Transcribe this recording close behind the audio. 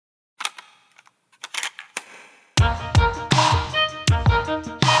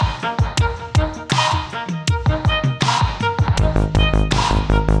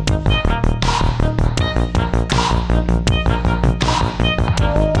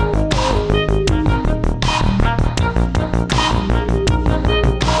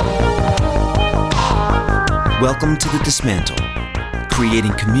Welcome to The Dismantle,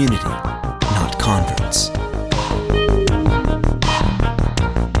 creating community, not converts.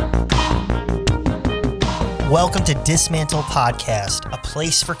 Welcome to Dismantle Podcast, a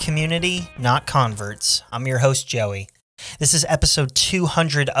place for community, not converts. I'm your host, Joey. This is episode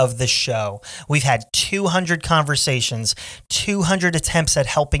 200 of the show. We've had 200 conversations, 200 attempts at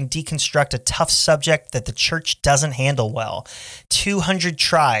helping deconstruct a tough subject that the church doesn't handle well, 200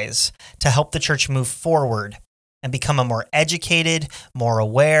 tries to help the church move forward and become a more educated, more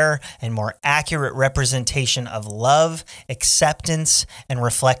aware, and more accurate representation of love, acceptance, and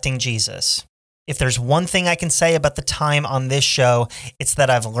reflecting Jesus. If there's one thing I can say about the time on this show, it's that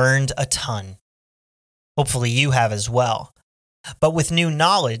I've learned a ton. Hopefully you have as well. But with new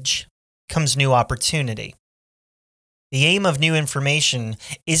knowledge comes new opportunity. The aim of new information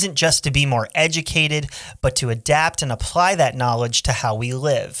isn't just to be more educated, but to adapt and apply that knowledge to how we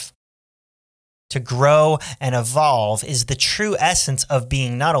live. To grow and evolve is the true essence of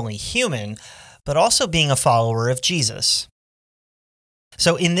being not only human, but also being a follower of Jesus.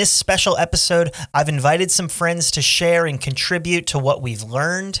 So in this special episode, I've invited some friends to share and contribute to what we've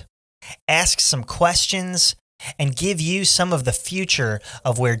learned, ask some questions, and give you some of the future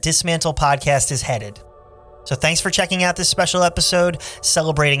of where Dismantle Podcast is headed. So thanks for checking out this special episode,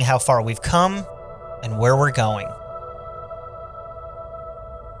 celebrating how far we've come and where we're going.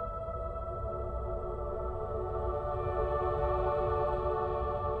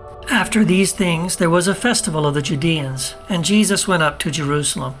 After these things, there was a festival of the Judeans, and Jesus went up to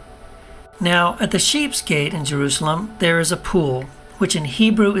Jerusalem. Now, at the Sheep's Gate in Jerusalem, there is a pool, which in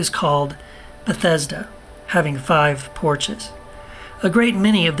Hebrew is called Bethesda, having 5 porches. A great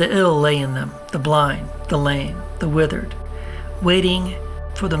many of the ill lay in them, the blind, the lame, the withered, waiting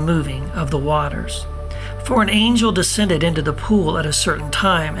for the moving of the waters. For an angel descended into the pool at a certain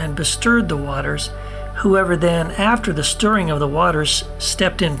time and bestirred the waters. Whoever then, after the stirring of the waters,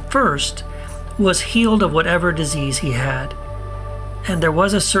 stepped in first, was healed of whatever disease he had. And there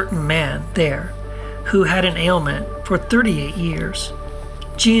was a certain man there, who had an ailment for 38 years.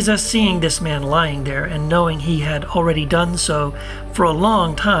 Jesus, seeing this man lying there, and knowing he had already done so for a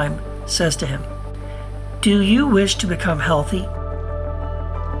long time, says to him, "Do you wish to become healthy?"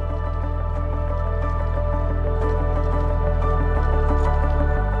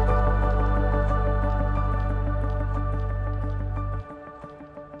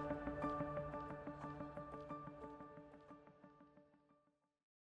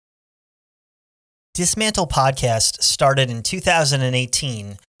 Dismantle Podcast started in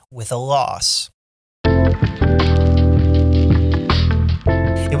 2018 with a loss.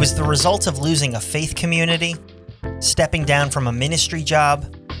 It was the result of losing a faith community, stepping down from a ministry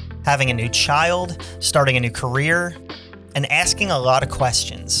job, having a new child, starting a new career, and asking a lot of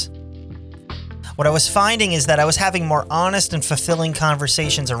questions. What I was finding is that I was having more honest and fulfilling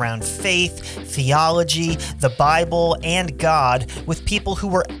conversations around faith, theology, the Bible, and God with people who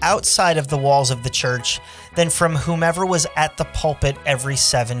were outside of the walls of the church than from whomever was at the pulpit every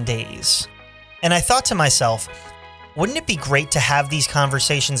 7 days. And I thought to myself, wouldn't it be great to have these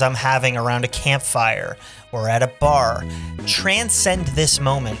conversations I'm having around a campfire or at a bar transcend this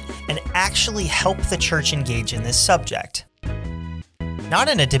moment and actually help the church engage in this subject? Not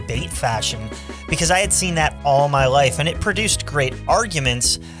in a debate fashion, because I had seen that all my life and it produced great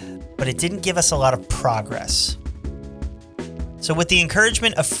arguments, but it didn't give us a lot of progress. So with the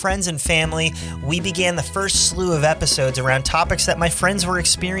encouragement of friends and family, we began the first slew of episodes around topics that my friends were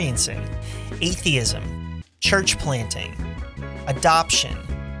experiencing: atheism, church planting, adoption,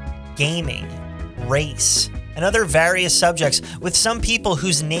 gaming, race, and other various subjects with some people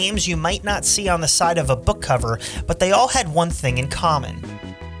whose names you might not see on the side of a book cover, but they all had one thing in common.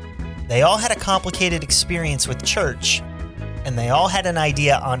 They all had a complicated experience with church, and they all had an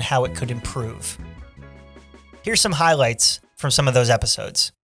idea on how it could improve. Here's some highlights from some of those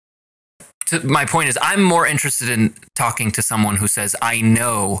episodes. My point is, I'm more interested in talking to someone who says, I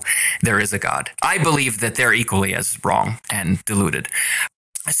know there is a God. I believe that they're equally as wrong and deluded.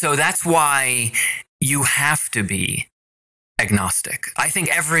 So that's why you have to be agnostic. I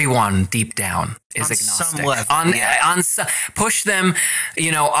think everyone deep down is agnostic. Some level, Push them,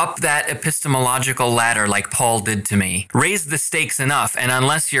 up that epistemological ladder like Paul did to me. Raise the stakes enough, and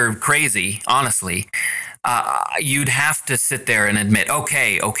unless you're crazy, honestly, you'd have to sit there and admit,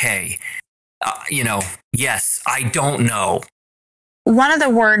 okay, yes, I don't know. One of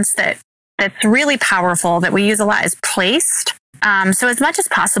the words that's really powerful that we use a lot is placed. So as much as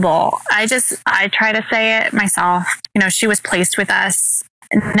possible, I try to say it myself. She was placed with us.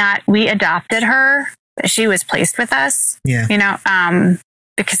 Not we adopted her, but she was placed with us. Yeah.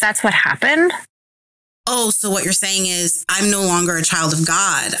 Because that's what happened. oh, so what you're saying is I'm no longer a child of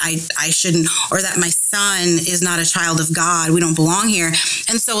God. I shouldn't, or that my son is not a child of God. We don't belong here.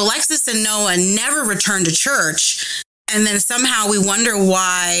 And so Alexis and Noah never returned to church. And then somehow we wonder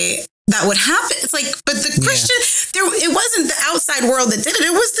why that would happen. It's like, but the Christian, it wasn't the outside world that did it.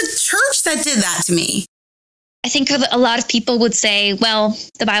 It was the church that did that to me. I think a lot of people would say, well,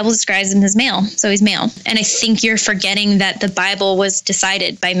 the Bible describes him as male, so he's male. And I think you're forgetting that the Bible was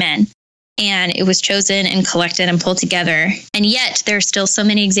decided by men, and it was chosen and collected and pulled together. And yet there's still so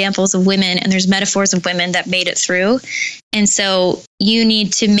many examples of women, and there's metaphors of women that made it through. And so you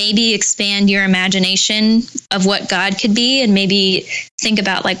need to maybe expand your imagination of what God could be, and maybe think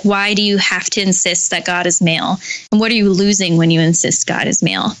about, like, why do you have to insist that God is male? And what are you losing when you insist God is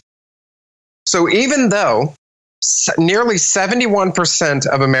male? So even though nearly 71%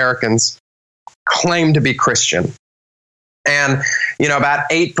 of Americans claim to be Christian, and, about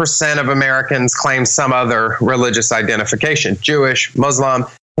 8% of Americans claim some other religious identification, Jewish, Muslim,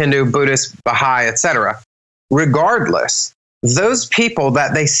 Hindu, Buddhist, Baha'i, etc. Regardless, those people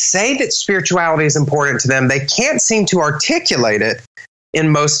that they say that spirituality is important to them, they can't seem to articulate it in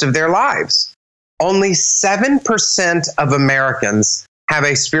most of their lives. Only 7% of Americans have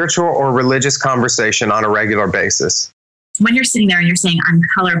a spiritual or religious conversation on a regular basis. When you're sitting there and you're saying, I'm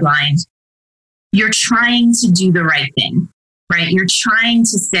colorblind, you're trying to do the right thing, right? You're trying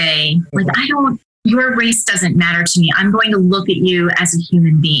to say, like, your race doesn't matter to me. I'm going to look at you as a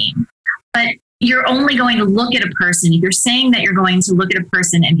human being. But you're only going to look at a person. If you're saying that you're going to look at a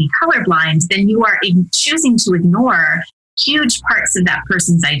person and be colorblind, then you are choosing to ignore huge parts of that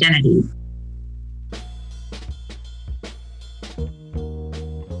person's identity.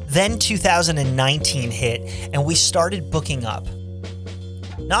 Then 2019 hit, and we started booking up.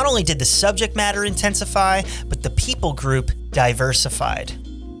 Not only did the subject matter intensify, but the people group diversified.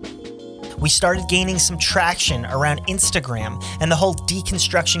 We started gaining some traction around Instagram, and the whole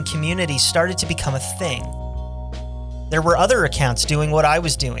deconstruction community started to become a thing. There were other accounts doing what I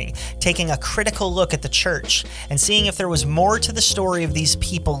was doing, taking a critical look at the church and seeing if there was more to the story of these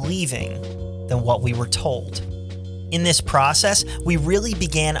people leaving than what we were told. In this process, we really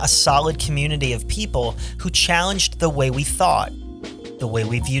began a solid community of people who challenged the way we thought, the way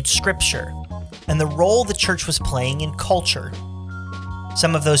we viewed scripture, and the role the church was playing in culture.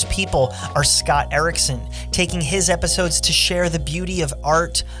 Some of those people are Scott Erickson, taking his episodes to share the beauty of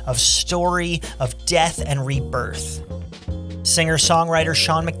art, of story, of death and rebirth. Singer-songwriter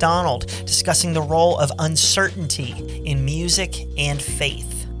Sean McDonald discussing the role of uncertainty in music and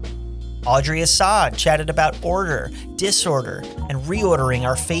faith. Audrey Assad chatted about order, disorder, and reordering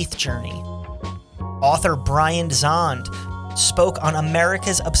our faith journey. Author Brian Zond spoke on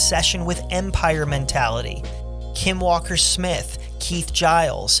America's obsession with empire mentality. Kim Walker-Smith, Keith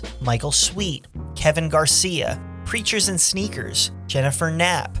Giles, Michael Sweet, Kevin Garcia, Preachers and Sneakers, Jennifer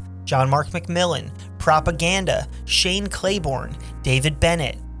Knapp, John Mark McMillan, Propaganda, Shane Claiborne, David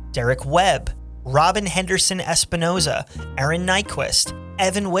Bennett, Derek Webb, Robin Henderson Espinoza, Aaron Nyquist,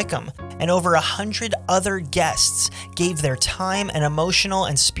 Evan Wickham, and over 100 other guests gave their time and emotional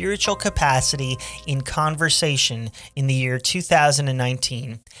and spiritual capacity in conversation in the year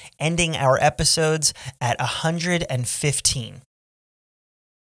 2019, ending our episodes at 115.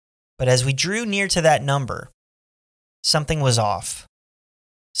 But as we drew near to that number, something was off.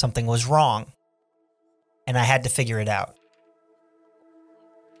 Something was wrong. And I had to figure it out.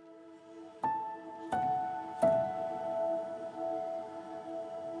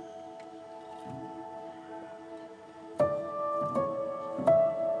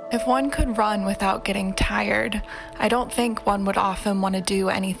 If one could run without getting tired, I don't think one would often want to do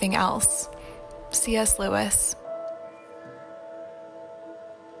anything else. C.S. Lewis.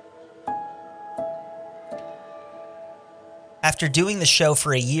 After doing the show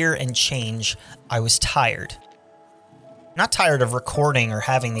for a year and change, I was tired. Not tired of recording or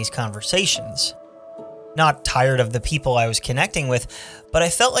having these conversations. Not tired of the people I was connecting with, but I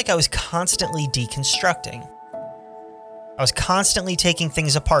felt like I was constantly deconstructing. I was constantly taking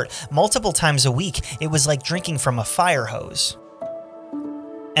things apart. Multiple times a week, it was like drinking from a fire hose.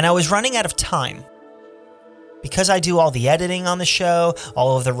 And I was running out of time. Because I do all the editing on the show,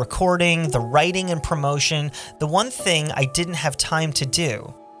 all of the recording, the writing and promotion, the one thing I didn't have time to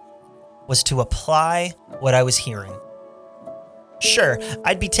do was to apply what I was hearing. Sure,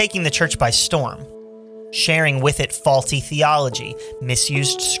 I'd be taking the church by storm, sharing with it faulty theology,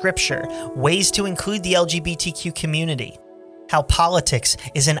 misused scripture, ways to include the LGBTQ community, how politics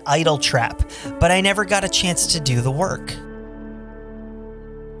is an idol trap, but I never got a chance to do the work.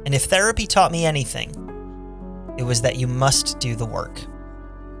 And if therapy taught me anything, it was that you must do the work.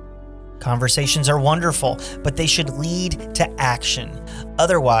 Conversations are wonderful, but they should lead to action.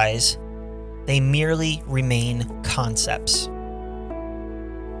 Otherwise, they merely remain concepts.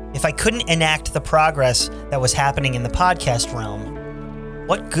 If I couldn't enact the progress that was happening in the podcast realm,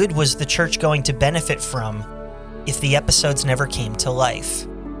 what good was the church going to benefit from if the episodes never came to life?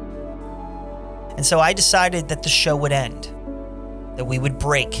 And so I decided that the show would end, that we would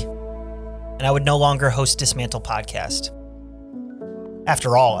break, and I would no longer host Dismantle Podcast.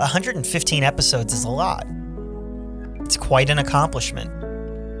 After all, 115 episodes is a lot. It's quite an accomplishment.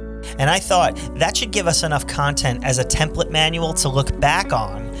 And I thought that should give us enough content as a template manual to look back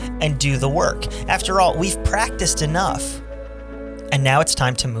on and do the work. After all, we've practiced enough, and now it's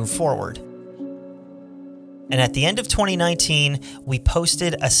time to move forward. And at the end of 2019, we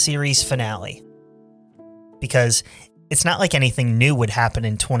posted a series finale. Because it's not like anything new would happen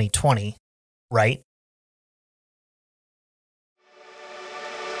in 2020, right?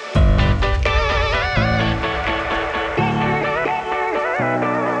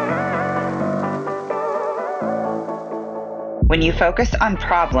 When you focus on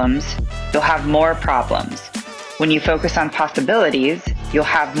problems, you'll have more problems. When you focus on possibilities, you'll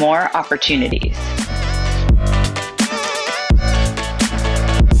have more opportunities.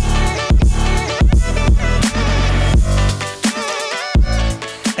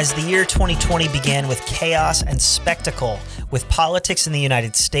 As the year 2020 began with chaos and spectacle, with politics in the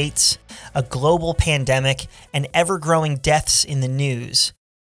United States, a global pandemic, and ever-growing deaths in the news,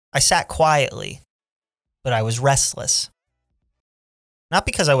 I sat quietly, but I was restless. Not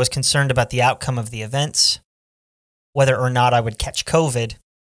because I was concerned about the outcome of the events, whether or not I would catch COVID,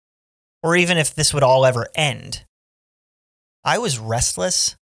 or even if this would all ever end. I was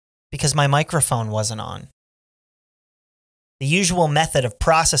restless because my microphone wasn't on. The usual method of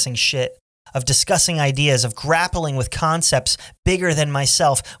processing shit, of discussing ideas, of grappling with concepts bigger than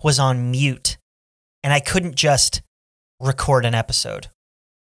myself was on mute, and I couldn't just record an episode.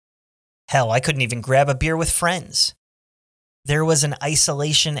 Hell, I couldn't even grab a beer with friends. There was an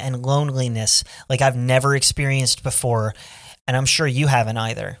isolation and loneliness like I've never experienced before, and I'm sure you haven't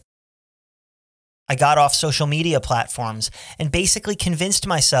either. I got off social media platforms and basically convinced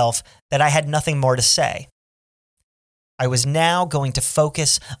myself that I had nothing more to say. I was now going to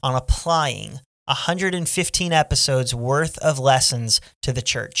focus on applying 115 episodes worth of lessons to the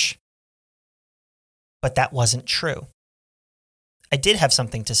church. But that wasn't true. I did have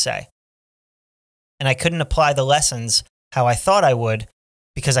something to say. And I couldn't apply the lessons how I thought I would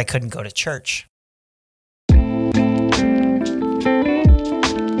because I couldn't go to church.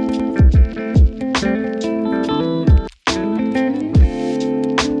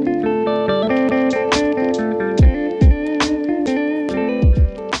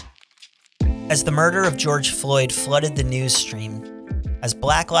 As the murder of George Floyd flooded the news stream, as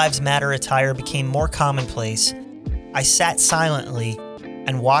Black Lives Matter attire became more commonplace, I sat silently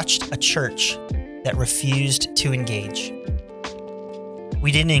and watched a church that refused to engage.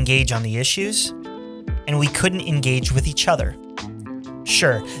 We didn't engage on the issues, and we couldn't engage with each other.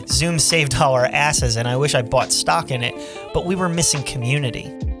 Sure, Zoom saved all our asses, and I wish I bought stock in it, but we were missing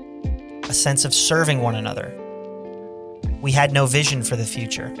community, a sense of serving one another. We had no vision for the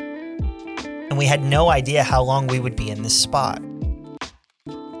future, and we had no idea how long we would be in this spot.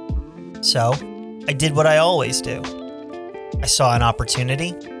 So, I did what I always do. I saw an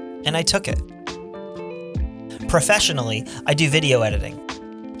opportunity, and I took it. Professionally, I do video editing.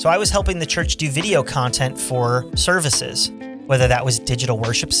 So I was helping the church do video content for services, whether that was digital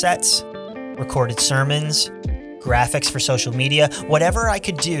worship sets, recorded sermons, graphics for social media, whatever I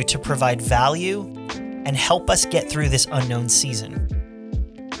could do to provide value and help us get through this unknown season.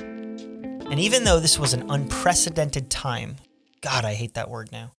 And even though this was an unprecedented time, God, I hate that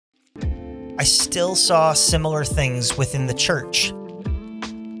word now, I still saw similar things within the church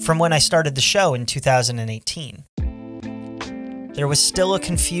from when I started the show in 2018. There was still a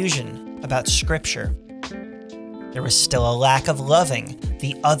confusion about Scripture. There was still a lack of loving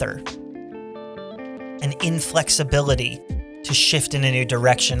the other, an inflexibility to shift in a new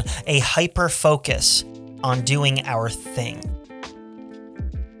direction, a hyper-focus on doing our thing.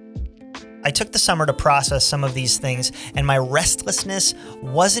 I took the summer to process some of these things, and my restlessness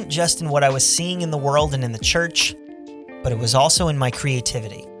wasn't just in what I was seeing in the world and in the church, but it was also in my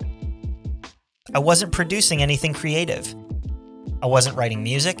creativity. I wasn't producing anything creative. I wasn't writing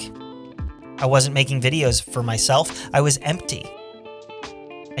music. I wasn't making videos for myself. I was empty.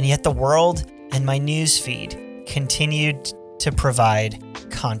 And yet the world and my news feed continued to provide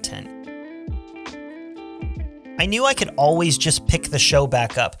content. I knew I could always just pick the show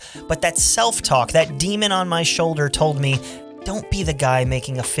back up, but that self-talk, that demon on my shoulder told me, Don't be the guy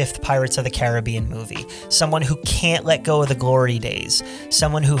making a 5th Pirates of the Caribbean movie. Someone who can't let go of the glory days.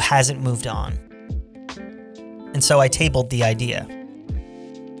 Someone who hasn't moved on. And so I tabled the idea.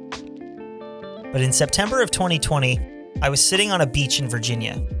 But in September of 2020, I was sitting on a beach in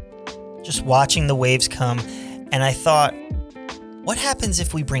Virginia, just watching the waves come, and I thought, what happens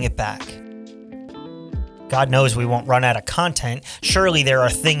if we bring it back? God knows we won't run out of content. Surely there are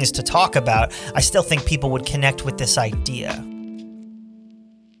things to talk about. I still think people would connect with this idea.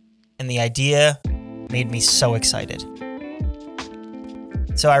 And the idea made me so excited.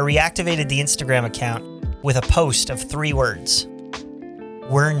 So I reactivated the Instagram account with a post of 3 words.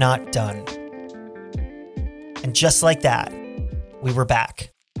 We're not done. And just like that, we were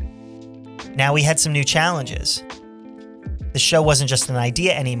back. Now we had some new challenges. The show wasn't just an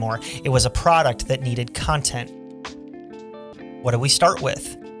idea anymore, it was a product that needed content. What do we start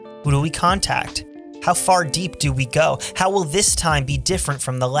with? Who do we contact? How far deep do we go? How will this time be different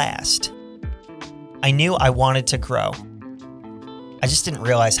from the last? I knew I wanted to grow. I just didn't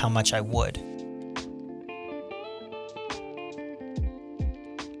realize how much I would.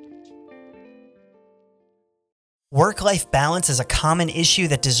 Work-life balance is a common issue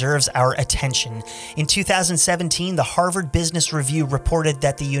that deserves our attention. In 2017, the Harvard Business Review reported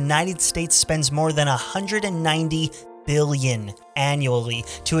that the United States spends more than $190 billion annually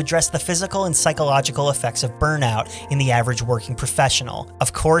to address the physical and psychological effects of burnout in the average working professional.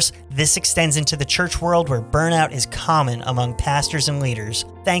 Of course, this extends into the church world where burnout is common among pastors and leaders.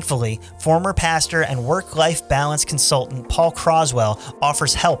 Thankfully, former pastor and work-life balance consultant Paul Croswell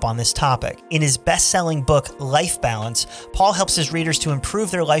offers help on this topic. In his best-selling book, Life Balance, Paul helps his readers to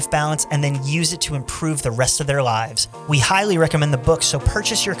improve their life balance and then use it to improve the rest of their lives. We highly recommend the book, so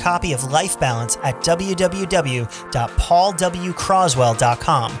purchase your copy of Life Balance at www.paulwcroswell.com.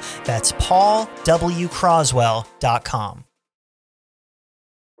 That's paulwcroswell.com.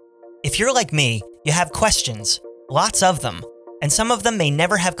 If you're like me, you have questions, lots of them. And some of them may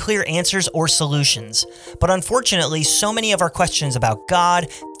never have clear answers or solutions. But unfortunately, so many of our questions about God,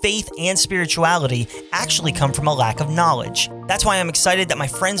 faith, and spirituality actually come from a lack of knowledge. That's why I'm excited that my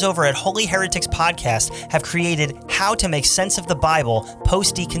friends over at Holy Heretics Podcast have created How to Make Sense of the Bible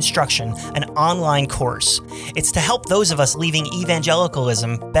Post-Deconstruction, an online course. It's to help those of us leaving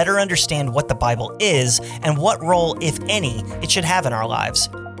evangelicalism better understand what the Bible is and what role, if any, it should have in our lives.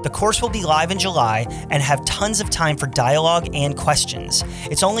 The course will be live in July and have tons of time for dialogue and questions.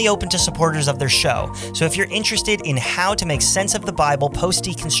 It's only open to supporters of their show, so if you're interested in how to make sense of the Bible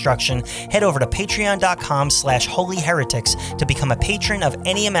post-deconstruction, head over to patreon.com/holyheretics to become a patron of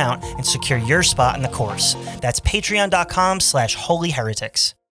any amount and secure your spot in the course. That's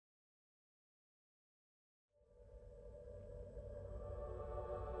patreon.com/holyheretics.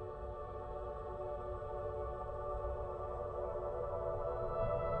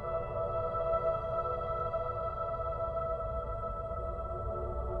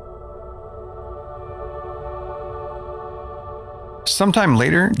 Sometime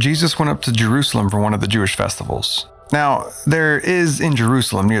later, Jesus went up to Jerusalem for one of the Jewish festivals. Now, there is in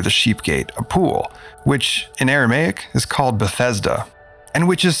Jerusalem near the Sheep Gate a pool, which in Aramaic is called Bethesda, and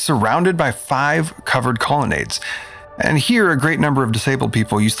which is surrounded by 5 covered colonnades. And here a great number of disabled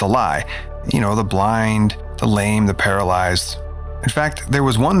people used to lie. The blind, the lame, the paralyzed. In fact, there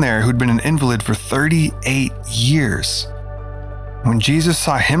was one there who'd been an invalid for 38 years. When Jesus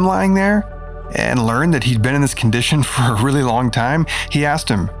saw him lying there, and learned that he'd been in this condition for a really long time, he asked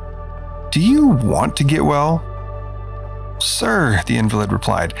him, "Do you want to get well?" "Sir," the invalid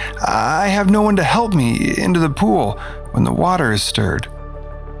replied, "I have no one to help me into the pool when the water is stirred.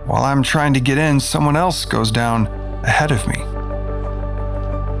 While I'm trying to get in, someone else goes down ahead of me."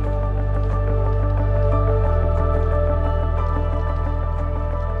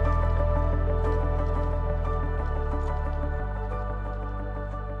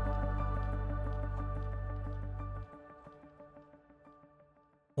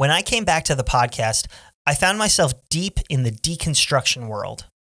 When I came back to the podcast, I found myself deep in the deconstruction world.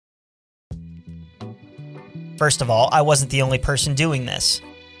 First of all, I wasn't the only person doing this.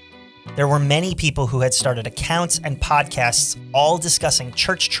 There were many people who had started accounts and podcasts all discussing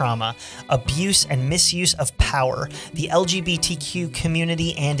church trauma, abuse and misuse of power, the LGBTQ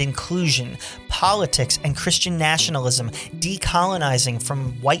community and inclusion, politics and Christian nationalism, decolonizing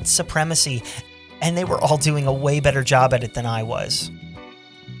from white supremacy, and they were all doing a way better job at it than I was.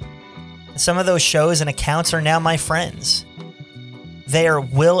 Some of those shows and accounts are now my friends. They are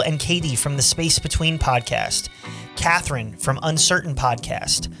Will and Katie from the Space Between podcast, Catherine from Uncertain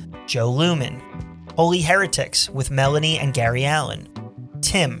podcast, Joe Lumen, Holy Heretics with Melanie and Gary Allen,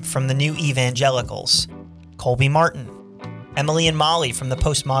 Tim from the New Evangelicals, Colby Martin, Emily and Molly from the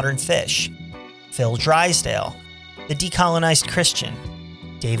Postmodern Fish, Phil Drysdale, the Decolonized Christian,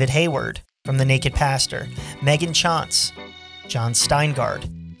 David Hayward from The Naked Pastor, Megan Chance, John Steingard,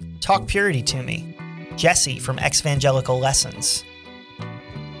 Talk Purity to Me, Jesse from Exvangelical Lessons.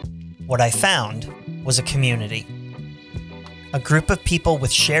 What I found was a community. A group of people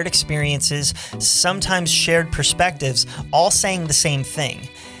with shared experiences, sometimes shared perspectives, all saying the same thing.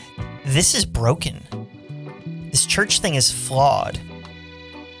 This is broken. This church thing is flawed.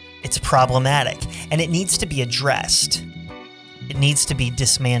 It's problematic, and it needs to be addressed. It needs to be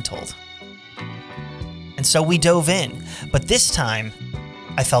dismantled. And so we dove in, but this time,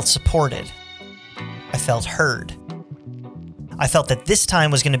 I felt supported. I felt heard. I felt that this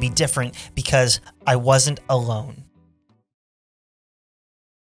time was going to be different because I wasn't alone.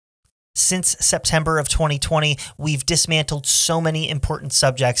 Since September of 2020, we've dismantled so many important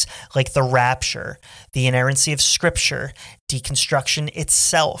subjects like the rapture, the inerrancy of Scripture, deconstruction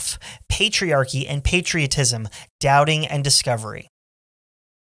itself, patriarchy and patriotism, doubting and discovery.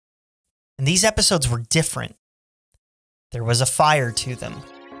 And these episodes were different. There was a fire to them.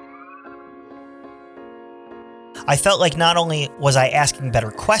 I felt like not only was I asking better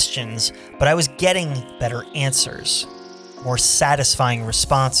questions, but I was getting better answers, more satisfying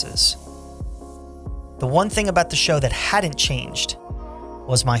responses. The one thing about the show that hadn't changed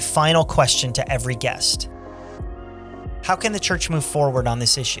was my final question to every guest. How can the church move forward on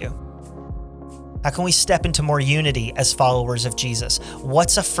this issue? How can we step into more unity as followers of Jesus?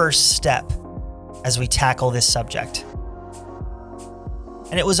 What's a first step as we tackle this subject?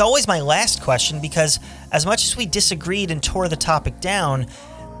 And it was always my last question because as much as we disagreed and tore the topic down,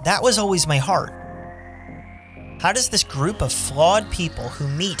 that was always my heart. How does this group of flawed people who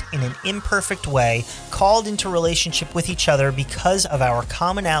meet in an imperfect way, called into relationship with each other because of our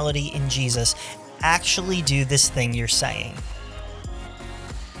commonality in Jesus, actually do this thing you're saying?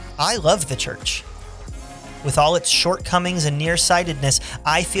 I love the church. With all its shortcomings and nearsightedness,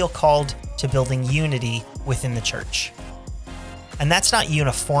 I feel called to building unity within the church. And that's not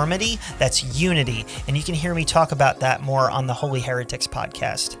uniformity, that's unity. And you can hear me talk about that more on the Holy Heretics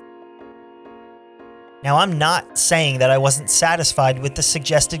podcast. Now, I'm not saying that I wasn't satisfied with the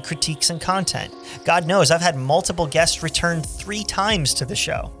suggested critiques and content. God knows I've had multiple guests return 3 times to the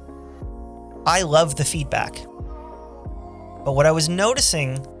show. I love the feedback. But what I was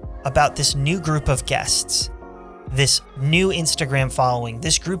noticing about this new group of guests, this new Instagram following,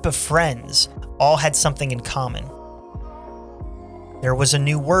 this group of friends, all had something in common. There was a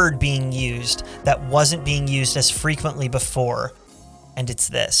new word being used that wasn't being used as frequently before, and it's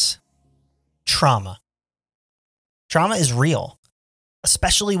this: trauma. Trauma is real,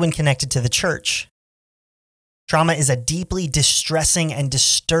 especially when connected to the church. Trauma is a deeply distressing and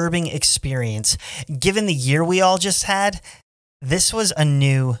disturbing experience. Given the year we all just had, this was a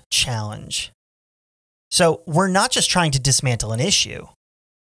new challenge. So we're not just trying to dismantle an issue.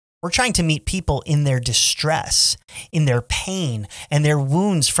 We're trying to meet people in their distress, in their pain, and their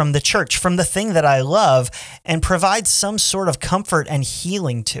wounds from the church, from the thing that I love, and provide some sort of comfort and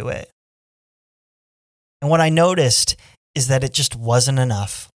healing to it. And what I noticed is that it just wasn't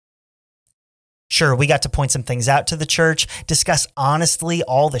enough. Sure, we got to point some things out to the church, discuss honestly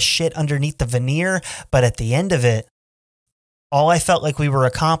all the shit underneath the veneer, but at the end of it, all I felt like we were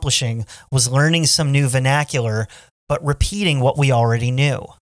accomplishing was learning some new vernacular, but repeating what we already knew: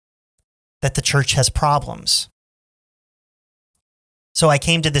 that the church has problems. So I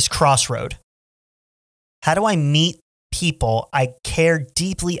came to this crossroad. How do I meet people I care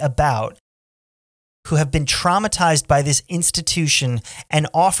deeply about who have been traumatized by this institution and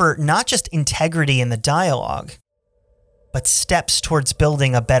offer not just integrity in the dialogue, but steps towards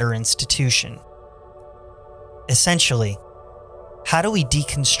building a better institution? Essentially, how do we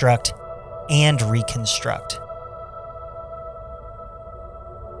deconstruct and reconstruct?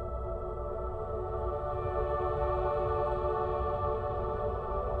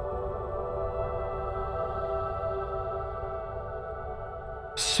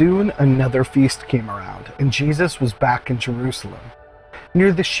 Soon another feast came around, and Jesus was back in Jerusalem.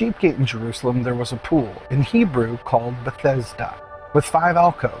 Near the sheep gate in Jerusalem there was a pool, in Hebrew called Bethesda, with 5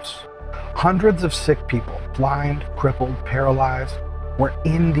 alcoves. Hundreds of sick people, blind, crippled, paralyzed, were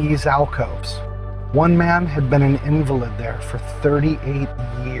in these alcoves. One man had been an invalid there for 38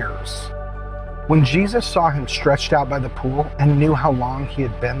 years. When Jesus saw him stretched out by the pool and knew how long he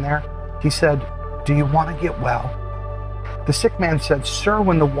had been there, he said, "Do you want to get well?" The sick man said, "Sir,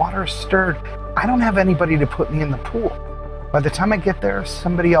 when the water is stirred, I don't have anybody to put me in the pool. By the time I get there,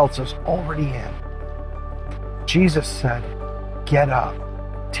 somebody else is already in." Jesus said, "Get up,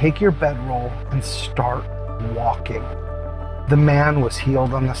 take your bedroll, and start walking." The man was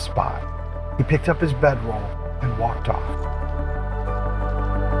healed on the spot. He picked up his bedroll and walked off.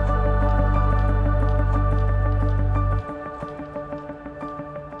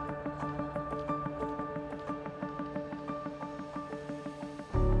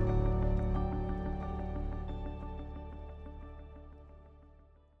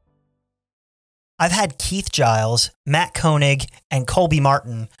 I've had Keith Giles, Matt Koenig, and Colby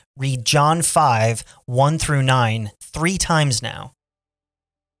Martin read John 5, 1 through 9 3 times now.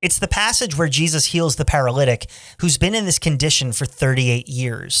 It's the passage where Jesus heals the paralytic who's been in this condition for 38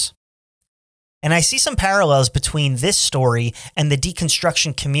 years. And I see some parallels between this story and the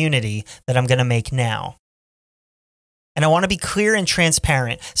deconstruction community that I'm going to make now. And I want to be clear and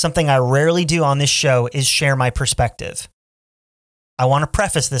transparent. Something I rarely do on this show is share my perspective. I want to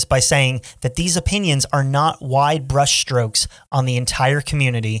preface this by saying that these opinions are not wide brushstrokes on the entire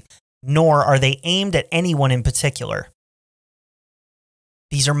community, nor are they aimed at anyone in particular.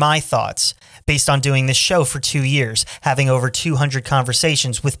 These are my thoughts, based on doing this show for 2 years, having over 200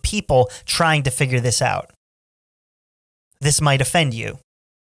 conversations with people trying to figure this out. This might offend you.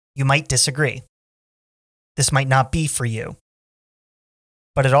 You might disagree. This might not be for you.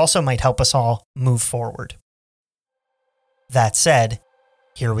 But it also might help us all move forward. That said,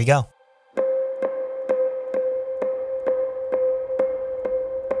 here we go.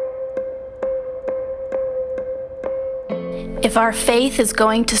 If our faith is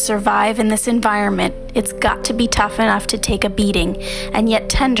going to survive in this environment, it's got to be tough enough to take a beating, and yet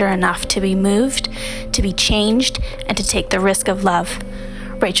tender enough to be moved, to be changed, and to take the risk of love.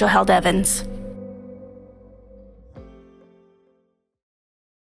 Rachel Held Evans.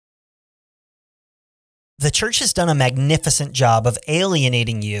 The church has done a magnificent job of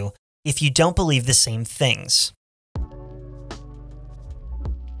alienating you if you don't believe the same things.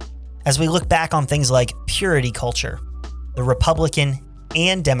 As we look back on things like purity culture, the Republican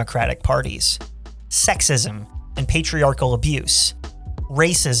and Democratic parties, sexism and patriarchal abuse,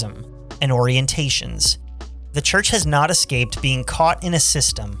 racism and orientations, the church has not escaped being caught in a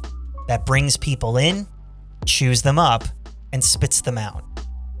system that brings people in, chews them up, and spits them out.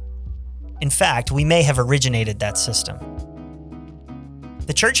 In fact, we may have originated that system.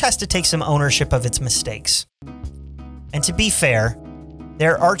 The church has to take some ownership of its mistakes. And to be fair,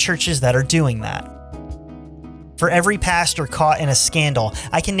 there are churches that are doing that. For every pastor caught in a scandal,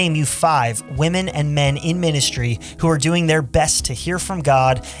 I can name you 5 women and men in ministry who are doing their best to hear from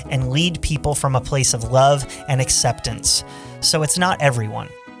God and lead people from a place of love and acceptance. So it's not everyone.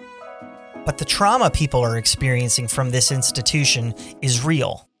 But the trauma people are experiencing from this institution is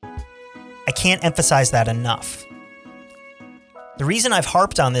real. I can't emphasize that enough. The reason I've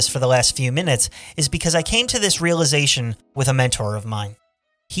harped on this for the last few minutes is because I came to this realization with a mentor of mine.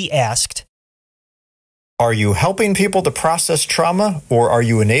 He asked, "Are you helping people to process trauma, or are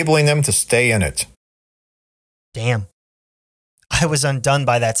you enabling them to stay in it?" Damn. I was undone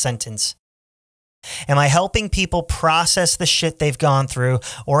by that sentence. Am I helping people process the shit they've gone through,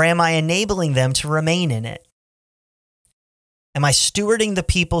 or am I enabling them to remain in it? Am I stewarding the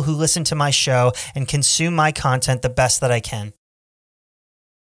people who listen to my show and consume my content the best that I can?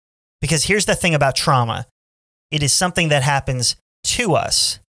 Because here's the thing about trauma. It is something that happens to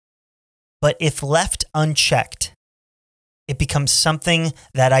us, but if left unchecked, it becomes something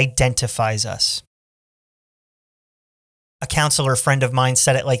that identifies us. A counselor friend of mine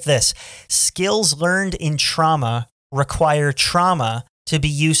said it like this: skills learned in trauma require trauma to be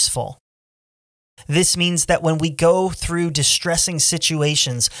useful. This means that when we go through distressing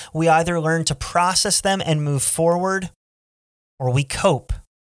situations, we either learn to process them and move forward, or we cope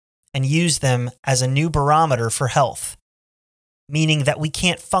and use them as a new barometer for health, meaning that we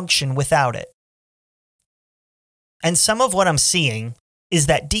can't function without it. And some of what I'm seeing is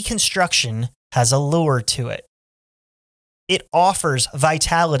that deconstruction has a lure to it. It offers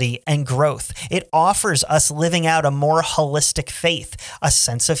vitality and growth. It offers us living out a more holistic faith, a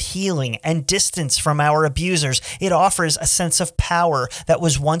sense of healing and distance from our abusers. It offers a sense of power that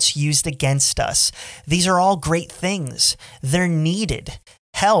was once used against us. These are all great things. They're needed.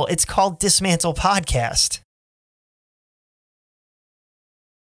 Hell, it's called Dismantle Podcast.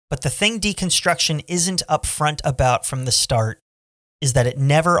 But the thing deconstruction isn't upfront about from the start is that it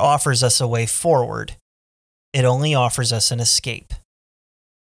never offers us a way forward. It only offers us an escape.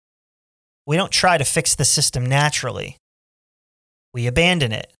 We don't try to fix the system naturally. We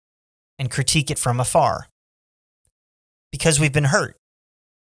abandon it and critique it from afar because we've been hurt.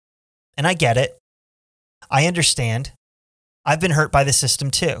 And I get it. I understand. I've been hurt by the system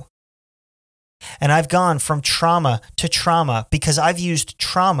too. And I've gone from trauma to trauma because I've used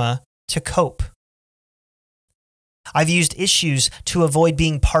trauma to cope. I've used issues to avoid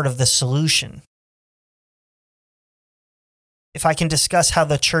being part of the solution. If I can discuss how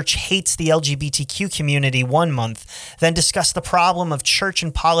the church hates the LGBTQ community one month, then discuss the problem of church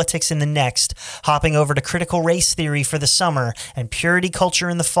and politics in the next, hopping over to critical race theory for the summer and purity culture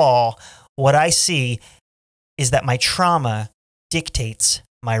in the fall, what I see is that my trauma dictates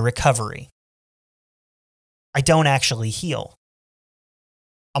my recovery. I don't actually heal.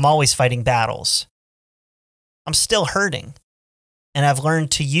 I'm always fighting battles. I'm still hurting, and I've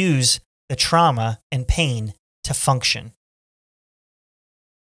learned to use the trauma and pain to function.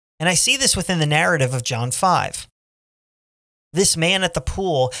 And I see this within the narrative of John 5. This man at the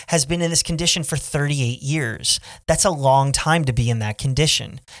pool has been in this condition for 38 years. That's a long time to be in that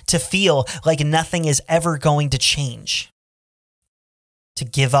condition, to feel like nothing is ever going to change, to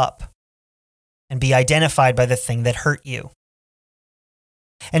give up and be identified by the thing that hurt you.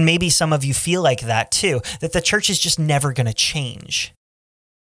 And maybe some of you feel like that too, that the church is just never going to change.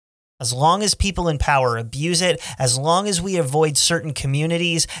 As long as people in power abuse it, as long as we avoid certain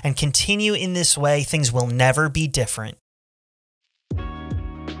communities and continue in this way, things will never be different.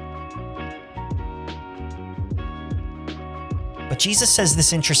 But Jesus says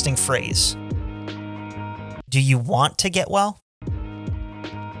this interesting phrase. Do you want to get well?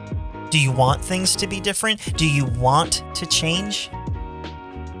 Do you want things to be different? Do you want to change?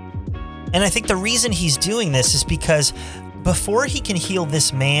 And I think the reason he's doing this is because before he can heal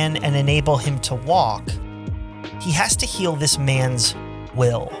this man and enable him to walk, he has to heal this man's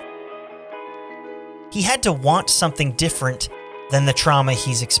will. He had to want something different than the trauma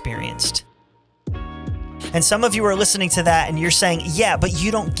he's experienced. And some of you are listening to that and you're saying, yeah, but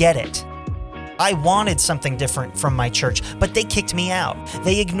you don't get it. I wanted something different from my church, but they kicked me out.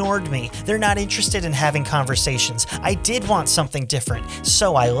 They ignored me. They're not interested in having conversations. I did want something different,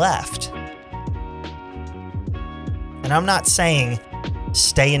 so I left. And I'm not saying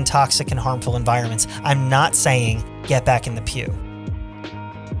stay in toxic and harmful environments. I'm not saying get back in the pew.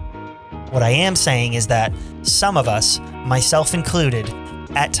 What I am saying is that some of us, myself included,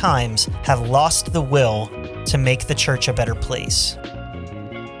 at times have lost the will to make the church a better place,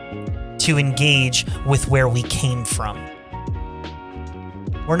 to engage with where we came from.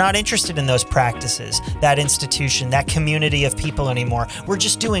 We're not interested in those practices, that institution, that community of people anymore. We're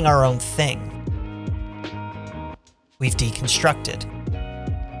just doing our own thing. We've deconstructed,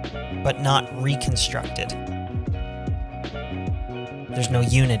 but not reconstructed. There's no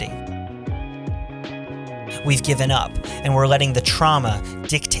unity. We've given up, and we're letting the trauma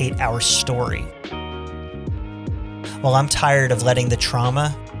dictate our story. Well, I'm tired of letting the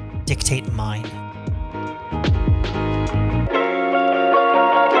trauma dictate mine.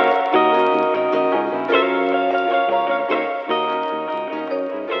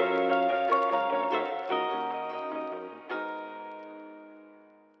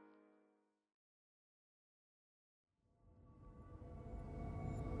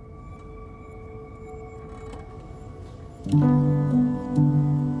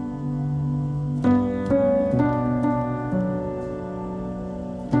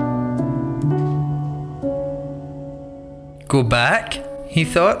 Go back, he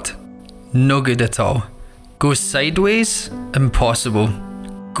thought. No good at all. Go sideways? Impossible.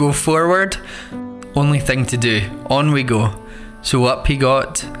 Go forward? Only thing to do. On we go. So up he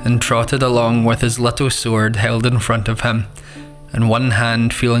got and trotted along with his little sword held in front of him, and one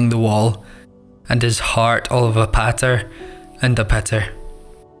hand feeling the wall, and his heart all of a patter and a pitter.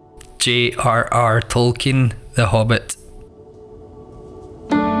 J.R.R. Tolkien, The Hobbit.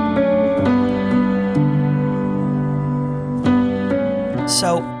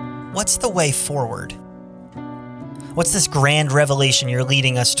 So, what's the way forward? What's this grand revelation you're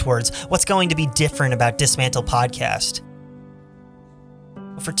leading us towards? What's going to be different about Dismantle Podcast?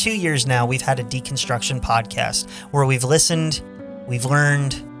 For 2 years now, we've had a deconstruction podcast where we've listened, we've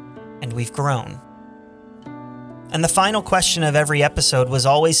learned, and we've grown. And the final question of every episode was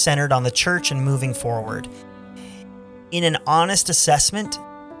always centered on the church and moving forward. In an honest assessment,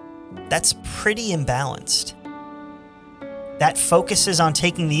 that's pretty imbalanced. That focuses on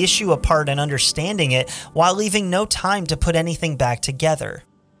taking the issue apart and understanding it while leaving no time to put anything back together.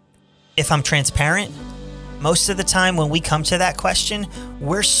 If I'm transparent, most of the time when we come to that question,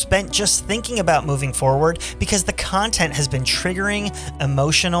 we're spent just thinking about moving forward because the content has been triggering,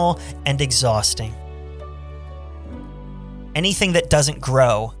 emotional, and exhausting. Anything that doesn't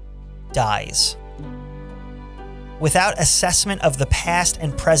grow dies. Without assessment of the past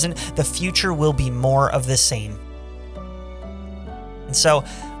and present, the future will be more of the same. And so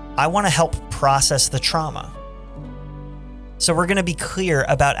I want to help process the trauma. So we're going to be clear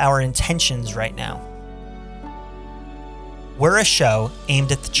about our intentions right now. We're a show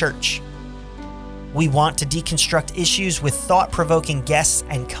aimed at the church. We want to deconstruct issues with thought-provoking guests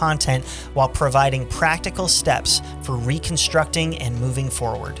and content while providing practical steps for reconstructing and moving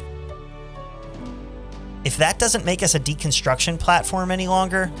forward. If that doesn't make us a deconstruction platform any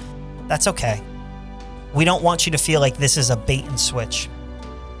longer, that's okay. We don't want you to feel like this is a bait and switch.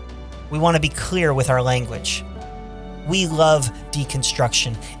 We want to be clear with our language. We love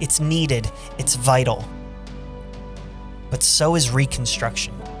deconstruction. It's needed. It's vital. But so is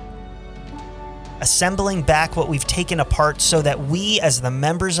reconstruction. Assembling back what we've taken apart so that we, as the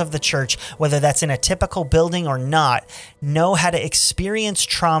members of the church, whether that's in a typical building or not, know how to experience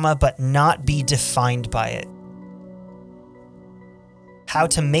trauma but not be defined by it. How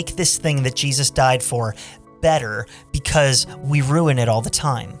to make this thing that Jesus died for better because we ruin it all the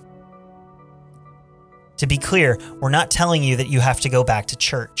time. To be clear, we're not telling you that you have to go back to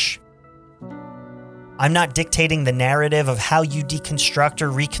church. I'm not dictating the narrative of how you deconstruct or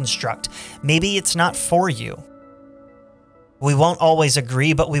reconstruct. Maybe it's not for you. We won't always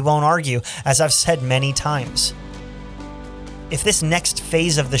agree, but we won't argue, as I've said many times. If this next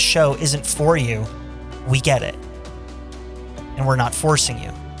phase of the show isn't for you, we get it. And we're not forcing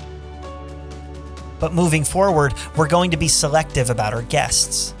you. But moving forward, we're going to be selective about our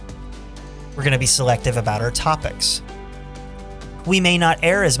guests. We're going to be selective about our topics. We may not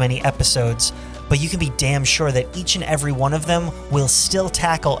air as many episodes, but you can be damn sure that each and every one of them will still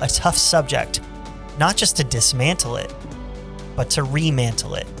tackle a tough subject, not just to dismantle it, but to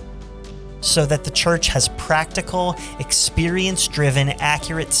remantle it, so that the church has practical, experience-driven,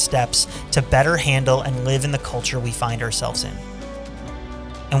 accurate steps to better handle and live in the culture we find ourselves in.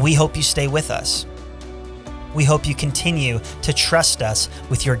 And we hope you stay with us. We hope you continue to trust us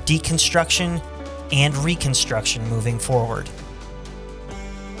with your deconstruction and reconstruction moving forward.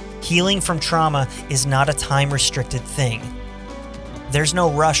 Healing from trauma is not a time-restricted thing. There's no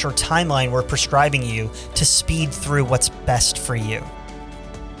rush or timeline we're prescribing you to speed through what's best for you.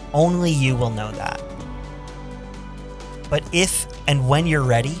 Only you will know that. But if and when you're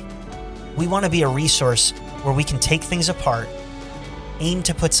ready, we want to be a resource where we can take things apart, aim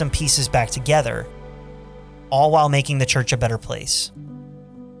to put some pieces back together, all while making the church a better place.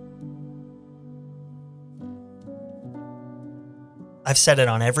 I've said it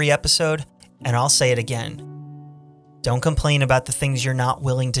on every episode, and I'll say it again. Don't complain about the things you're not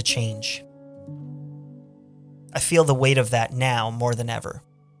willing to change. I feel the weight of that now more than ever.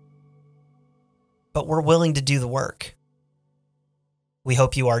 But we're willing to do the work. We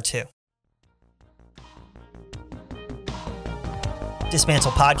hope you are too.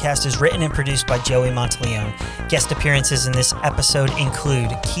 Dismantle Podcast is written and produced by Joey Monteleone. Guest appearances in this episode include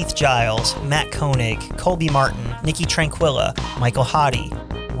Keith Giles, Matt Koenig, Colby Martin, Nikki Tranquilla, Michael Hottie,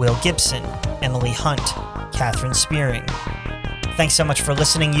 Will Gibson, Emily Hunt, Catherine Spearing. Thanks so much for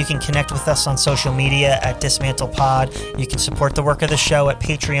listening. You can connect with us on social media at Dismantle Pod. You can support the work of the show at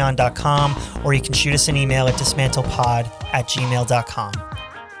patreon.com, or you can shoot us an email at dismantlepod@gmail.com.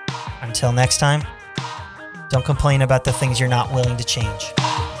 Until next time, don't complain about the things you're not willing to change.